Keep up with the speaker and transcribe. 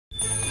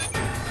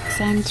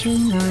Sentry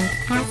mode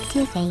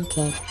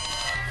activated.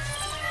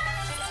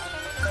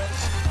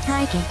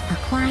 Target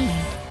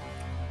acquired.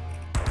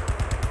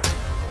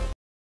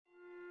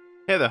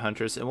 Hey there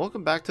hunters, and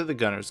welcome back to the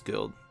Gunners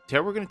Guild. Today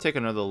we're going to take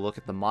another look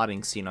at the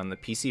modding scene on the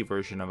PC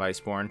version of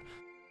Iceborne,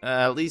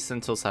 at least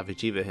until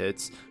Safi'jiiva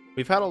hits.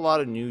 We've had a lot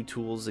of new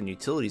tools and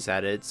utilities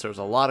added, so there's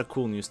a lot of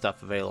cool new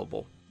stuff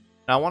available.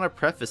 Now I want to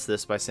preface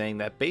this by saying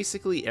that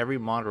basically every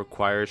mod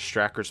requires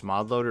Strackers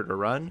mod loader to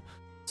run,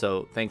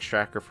 so thanks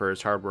Stracker for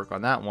his hard work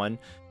on that one.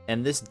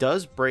 And this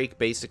does break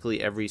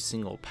basically every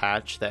single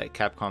patch that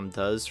Capcom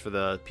does for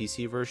the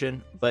PC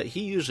version, but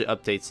he usually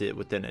updates it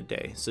within a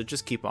day, so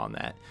just keep on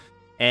that.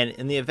 And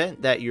in the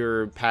event that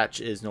your patch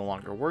is no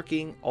longer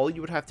working, all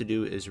you would have to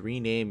do is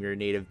rename your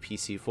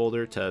NativePC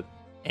folder to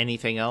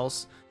anything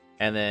else,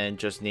 and then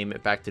just name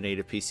it back to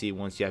NativePC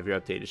once you have your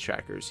updated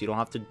Strackers. You don't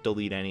have to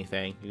delete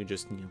anything, you can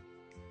just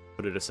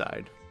put it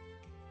aside.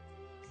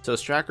 So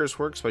Strackers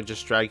works by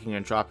just dragging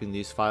and dropping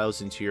these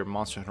files into your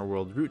Monster Hunter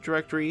World root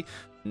directory,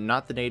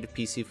 not the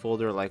NativePC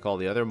folder like all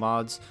the other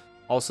mods.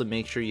 Also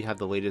make sure you have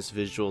the latest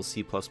Visual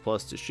C++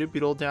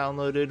 distributable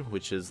downloaded,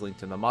 which is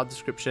linked in the mod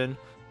description.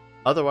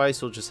 Otherwise,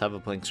 you'll just have a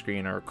blank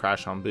screen or a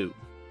crash on boot.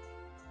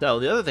 So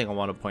the other thing I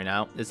want to point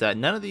out is that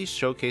none of these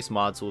showcase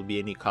mods will be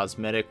any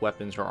cosmetic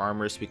weapons or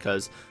armors,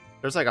 because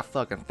there's like a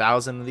fucking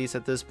 1,000 of these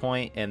at this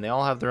point, and they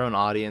all have their own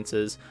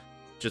audiences.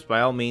 Just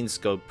by all means,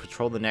 go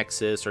patrol the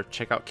Nexus or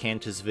check out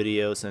Kanta's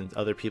videos, and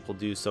other people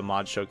do some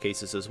mod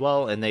showcases as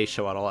well, and they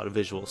show out a lot of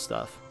visual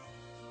stuff.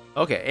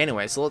 Okay,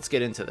 anyway, so let's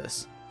get into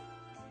this.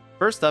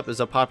 First up is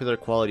a popular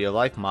quality of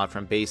life mod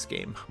from base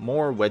game,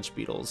 more wedge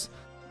beetles.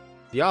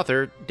 The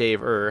author,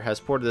 Dave has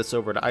ported this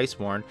over to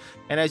Iceborne,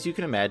 and as you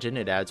can imagine,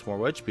 it adds more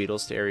wedge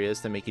beetles to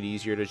areas that make it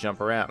easier to jump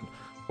around.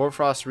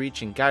 Hoarfrost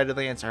Reach and Guided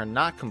Lands are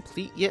not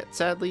complete yet,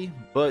 sadly,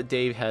 but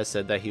Dave has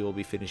said that he will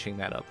be finishing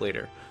that up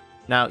later.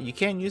 Now, you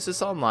can use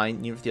this online,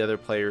 even if the other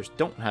players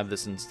don't have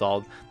this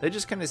installed. They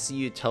just kind of see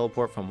you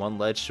teleport from one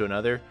ledge to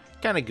another.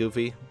 Kind of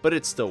goofy, but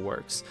it still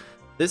works.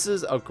 This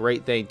is a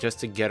great thing just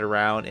to get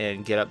around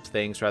and get up to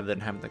things rather than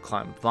having to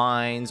climb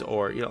vines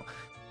or,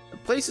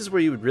 places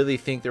where you would really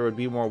think there would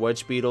be more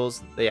wedge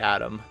beetles, they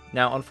add them.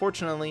 Now,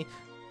 unfortunately,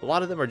 a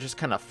lot of them are just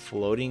kind of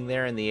floating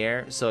there in the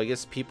air, so I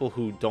guess people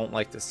who don't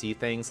like to see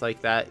things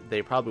like that,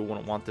 they probably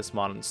wouldn't want this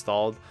mod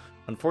installed.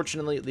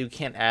 Unfortunately, you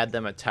can't add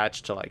them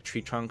attached to like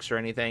tree trunks or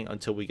anything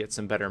until we get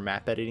some better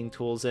map editing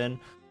tools in,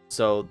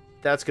 so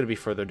that's going to be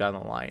further down the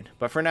line.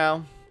 But for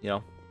now,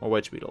 more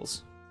wedge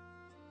beetles.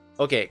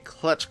 Okay,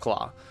 Clutch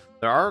Claw.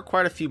 There are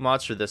quite a few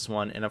mods for this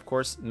one, and of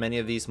course many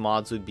of these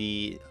mods would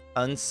be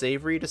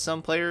unsavory to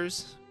some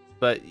players,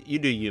 but you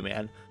do you,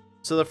 man.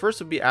 So the first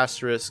would be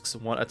Asterisk's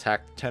one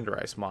attack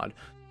tenderize mod,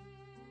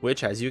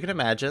 which, as you can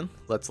imagine,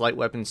 lets light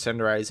weapons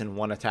tenderize in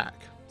one attack.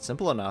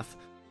 Simple enough.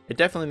 It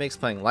definitely makes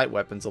playing light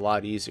weapons a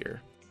lot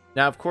easier.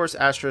 Now of course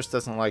Asterisk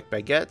doesn't like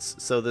baguettes,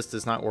 so this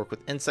does not work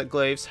with insect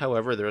glaives.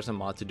 However, there is a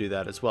mod to do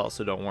that as well,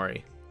 so don't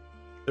worry.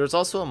 There's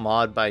also a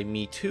mod by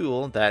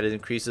MeTool that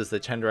increases the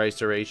tenderize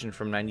duration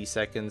from 90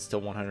 seconds to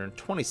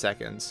 120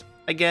 seconds.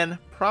 Again,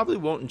 probably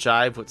won't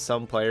jive with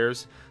some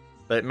players,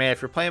 but man,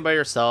 if you're playing by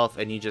yourself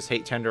and you just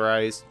hate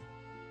tenderize,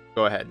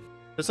 go ahead.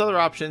 There's other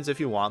options if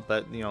you want,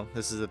 but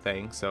this is the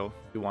thing, so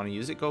if you want to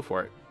use it, go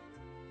for it.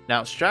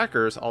 Now,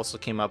 Strackers also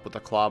came up with a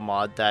claw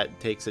mod that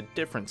takes a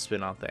different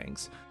spin on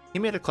things. He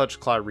made a Clutch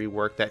Claw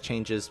rework that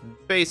changes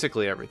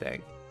basically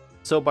everything.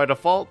 So by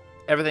default,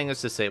 everything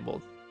is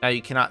disabled. Now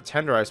you cannot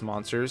tenderize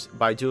monsters.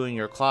 By doing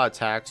your claw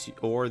attacks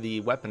or the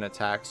weapon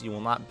attacks, you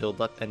will not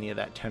build up any of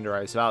that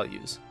tenderized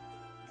values.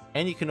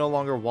 And you can no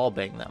longer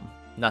wallbang them.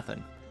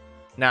 Nothing.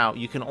 Now,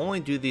 you can only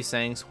do these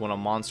things when a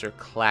monster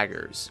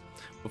claggers.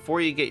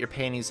 Before you get your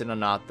panties in a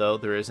knot though,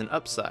 there is an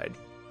upside.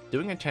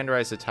 Doing a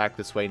tenderized attack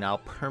this way now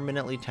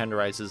permanently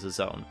tenderizes a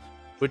zone,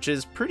 which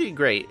is pretty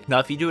great. Now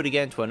if you do it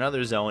again to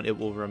another zone, it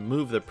will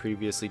remove the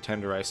previously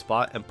tenderized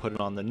spot and put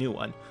it on the new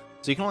one.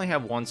 So you can only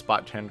have one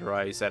spot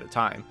tenderized at a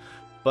time,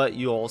 but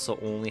you also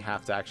only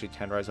have to actually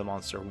tenderize a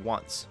monster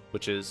once,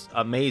 which is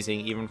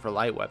amazing even for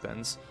light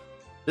weapons.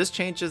 This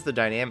changes the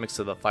dynamics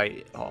of the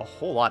fight a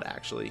whole lot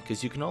actually,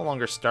 because you can no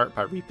longer start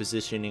by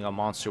repositioning a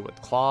monster with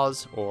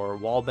claws or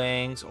wall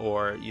bangs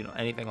or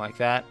anything like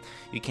that.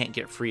 You can't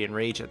get free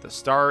enrage at the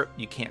start,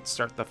 you can't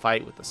start the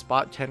fight with the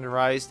spot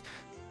tenderized.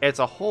 It's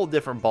a whole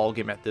different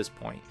ballgame at this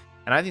point,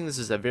 and I think this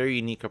is a very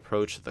unique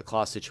approach to the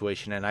claw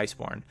situation in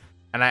Iceborne,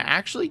 and I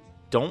actually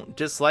don't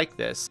dislike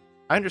this.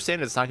 I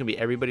understand it's not going to be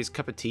everybody's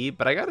cup of tea,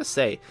 but I gotta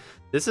say,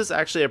 this is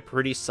actually a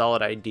pretty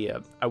solid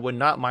idea. I would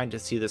not mind to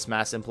see this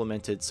mass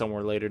implemented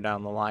somewhere later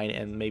down the line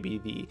in maybe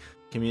the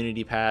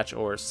community patch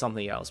or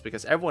something else,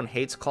 because everyone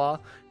hates claw,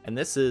 and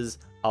this is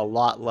a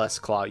lot less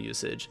claw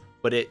usage,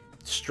 but it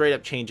straight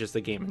up changes the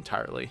game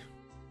entirely.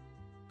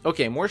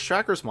 Okay, more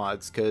Strackers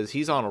mods, because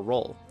he's on a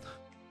roll.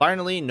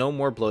 Finally, no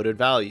more bloated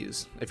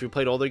values. If you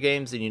played older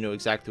games, then you know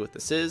exactly what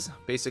this is.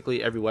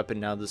 Basically, every weapon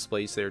now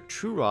displays their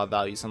true raw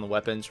values on the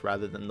weapons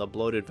rather than the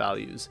bloated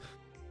values.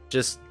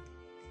 Just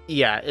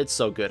Yeah, it's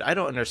so good. I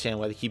don't understand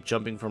why they keep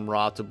jumping from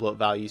raw to bloat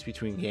values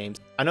between games.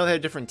 I know they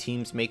have different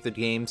teams make the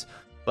games,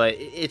 but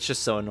it's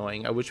just so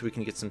annoying. I wish we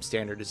can get some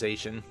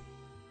standardization.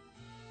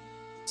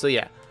 So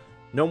yeah,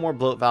 no more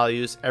bloat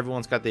values.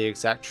 Everyone's got the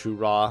exact true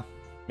raw.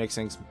 Makes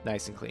things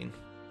nice and clean.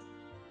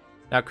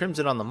 Now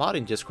Crimson on the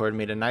modding Discord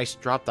made a nice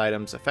dropped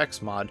items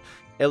effects mod.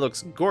 It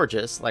looks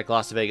gorgeous, like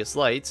Las Vegas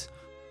lights.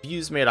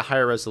 Views made a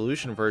higher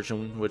resolution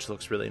version, which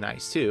looks really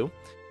nice too.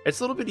 It's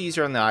a little bit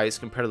easier on the eyes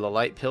compared to the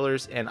light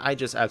pillars, and I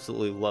just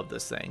absolutely love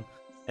this thing.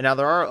 And now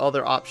there are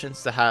other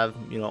options to have,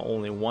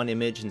 only one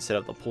image instead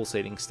of the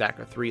pulsating stack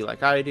of 3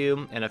 like I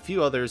do, and a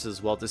few others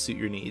as well to suit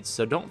your needs,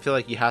 so don't feel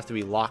like you have to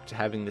be locked to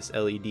having this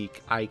LED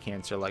eye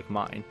cancer like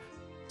mine.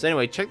 So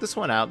anyway, check this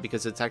one out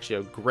because it's actually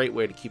a great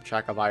way to keep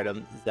track of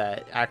items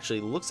that actually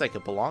looks like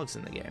it belongs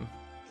in the game.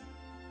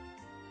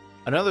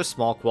 Another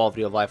small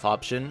quality of life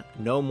option,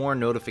 no more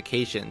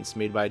notifications,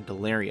 made by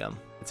Delirium.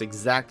 It's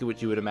exactly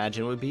what you would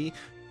imagine it would be.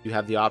 You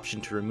have the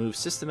option to remove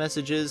system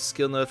messages,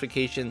 skill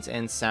notifications,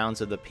 and sounds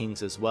of the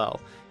pings as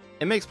well.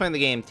 It makes playing the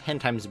game 10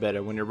 times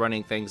better when you're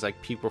running things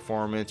like peak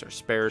performance or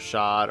spare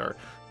shot or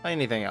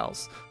anything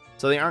else.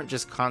 So they aren't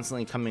just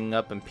constantly coming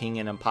up and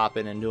pinging and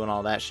popping and doing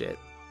all that shit.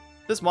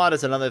 This mod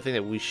is another thing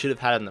that we should have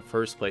had in the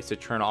first place to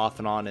turn off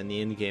and on in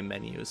the in-game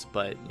menus,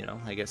 but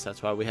I guess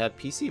that's why we have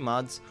PC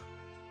mods.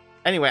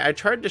 Anyway, I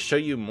tried to show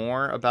you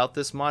more about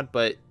this mod,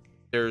 but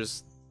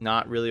there's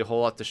not really a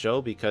whole lot to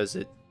show because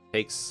it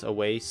takes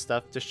away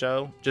stuff to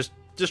show. Just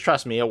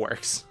trust me, it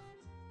works.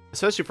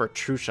 Especially for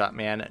true shot,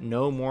 man.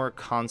 No more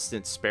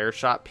constant spare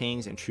shot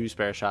pings and true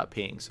spare shot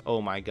pings.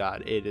 Oh my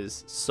god, it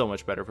is so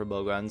much better for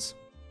bowguns.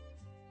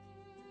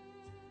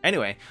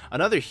 Anyway,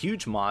 another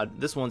huge mod,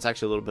 this one's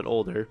actually a little bit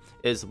older,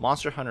 is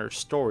Monster Hunter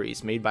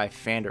Stories, made by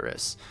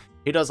Fanderus.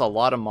 He does a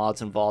lot of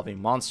mods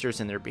involving monsters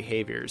and their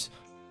behaviors.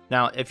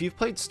 Now, if you've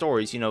played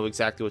Stories, you know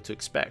exactly what to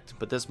expect,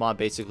 but this mod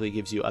basically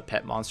gives you a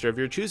pet monster of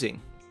your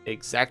choosing.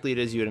 Exactly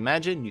as you would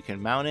imagine, you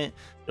can mount it,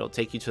 it'll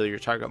take you to your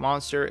target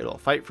monster, it'll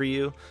fight for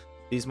you.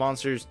 These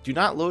monsters do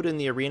not load in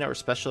the arena or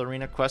special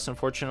arena quests,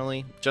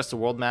 unfortunately, just the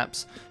world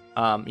maps.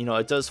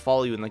 It does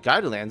follow you in the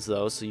guided lands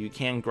though, so you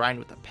can grind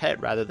with a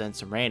pet rather than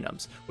some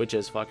randoms, which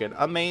is fucking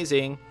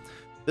amazing.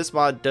 This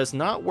mod does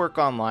not work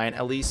online,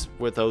 at least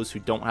with those who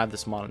don't have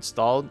this mod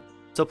installed,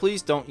 so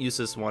please don't use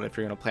this one if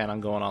you're going to plan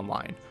on going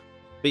online.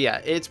 But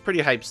yeah, it's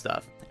pretty hype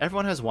stuff.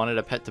 Everyone has wanted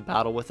a pet to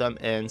battle with them,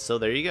 and so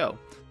there you go.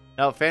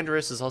 Now,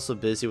 Fanderus is also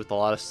busy with a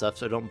lot of stuff,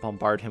 so don't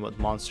bombard him with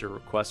monster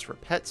requests for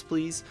pets,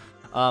 please.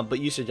 But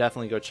you should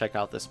definitely go check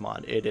out this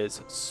mod. It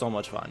is so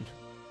much fun.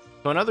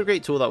 So another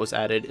great tool that was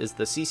added is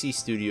the CC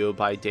Studio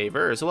by Dave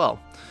as well.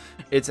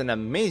 It's an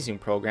amazing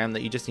program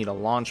that you just need to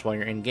launch while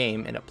you're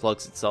in-game, and it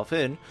plugs itself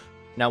in.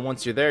 Now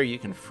once you're there, you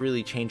can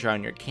freely change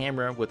around your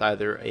camera with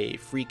either a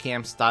free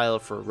cam style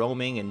for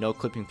roaming and no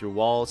clipping through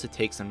walls to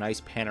take some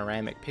nice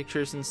panoramic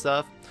pictures and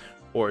stuff,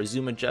 or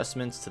zoom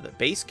adjustments to the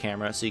base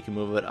camera so you can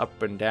move it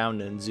up and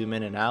down and zoom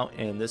in and out.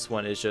 And this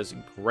one is just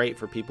great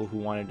for people who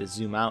wanted to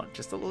zoom out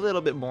just a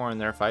little bit more in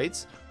their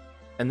fights.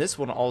 And this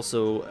one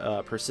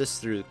also persists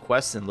through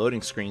quests and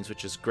loading screens,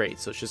 which is great.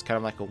 So it's just kind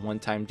of like a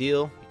one-time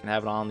deal. You can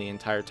have it on the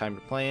entire time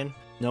you're playing.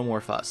 No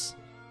more fuss.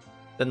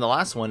 Then the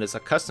last one is a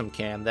custom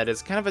cam that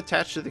is kind of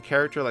attached to the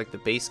character like the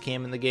base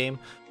cam in the game,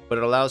 but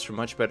it allows for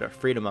much better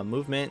freedom of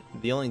movement.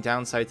 The only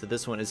downside to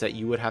this one is that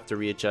you would have to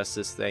readjust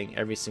this thing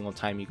every single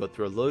time you go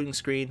through a loading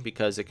screen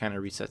because it kind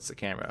of resets the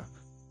camera.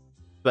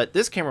 But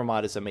this camera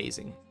mod is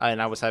amazing,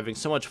 and I was having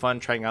so much fun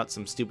trying out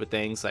some stupid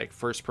things like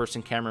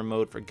first-person camera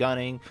mode for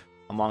gunning,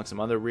 among some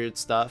other weird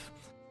stuff,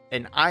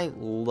 and I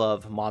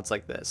love mods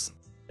like this.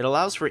 It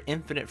allows for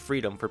infinite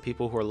freedom for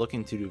people who are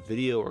looking to do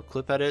video or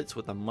clip edits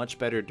with a much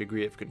better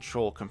degree of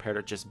control compared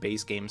to just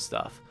base game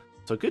stuff.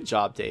 So good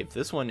job, Dave.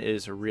 This one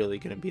is really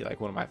going to be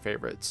like one of my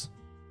favorites.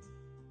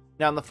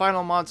 Now, in the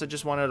final mods I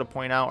just wanted to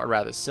point out are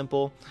rather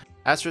simple.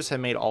 Asterisk had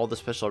made all the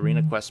special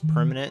arena quests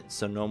permanent,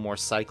 so no more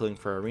cycling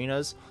for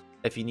arenas.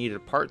 If you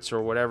needed parts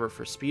or whatever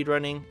for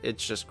speedrunning,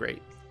 it's just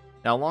great.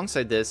 Now,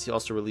 alongside this, he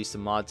also released a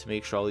mod to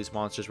make sure all these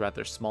monsters were at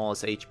their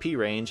smallest HP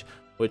range,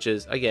 which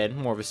is, again,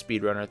 more of a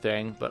speedrunner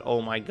thing, but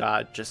oh my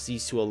god, just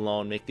these two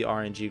alone make the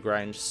RNG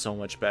grind so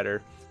much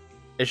better.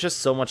 It's just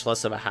so much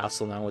less of a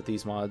hassle now with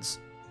these mods.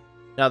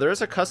 Now, there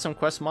is a custom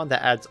quest mod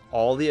that adds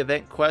all the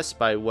event quests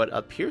by what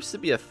appears to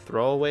be a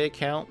throwaway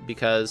account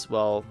because,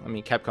 well, I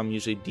mean, Capcom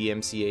usually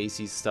DMCAs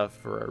these stuff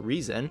for a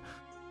reason.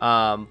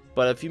 But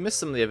if you miss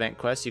some of the event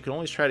quests, you can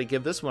always try to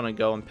give this one a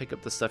go and pick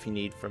up the stuff you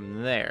need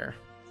from there.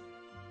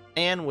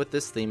 And with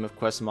this theme of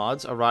quest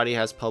mods, Arati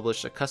has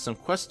published a custom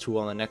quest tool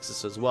on the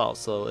Nexus as well,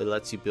 so it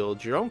lets you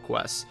build your own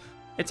quests.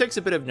 It takes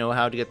a bit of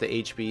know-how to get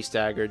the HP,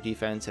 stagger,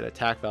 defense, and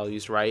attack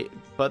values right,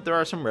 but there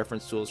are some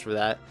reference tools for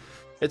that.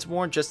 It's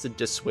more just to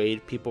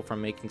dissuade people from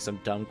making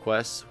some dumb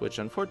quests, which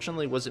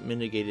unfortunately wasn't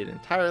mitigated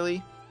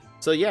entirely.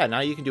 So yeah,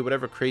 now you can do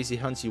whatever crazy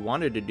hunts you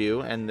wanted to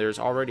do, and there's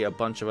already a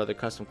bunch of other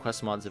custom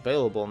quest mods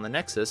available in the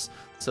Nexus,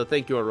 so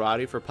thank you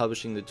Arati for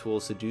publishing the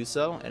tools to do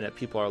so, and if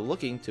people are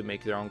looking to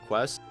make their own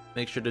quests,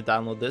 make sure to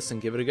download this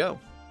and give it a go.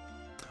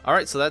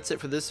 Alright, so that's it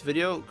for this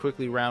video.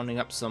 Quickly rounding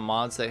up some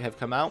mods that have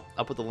come out.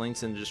 I'll put the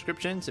links in the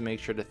description to make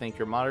sure to thank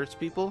your modders,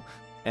 people.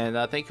 And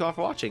thank you all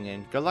for watching,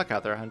 and good luck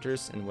out there,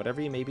 hunters, and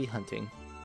whatever you may be hunting.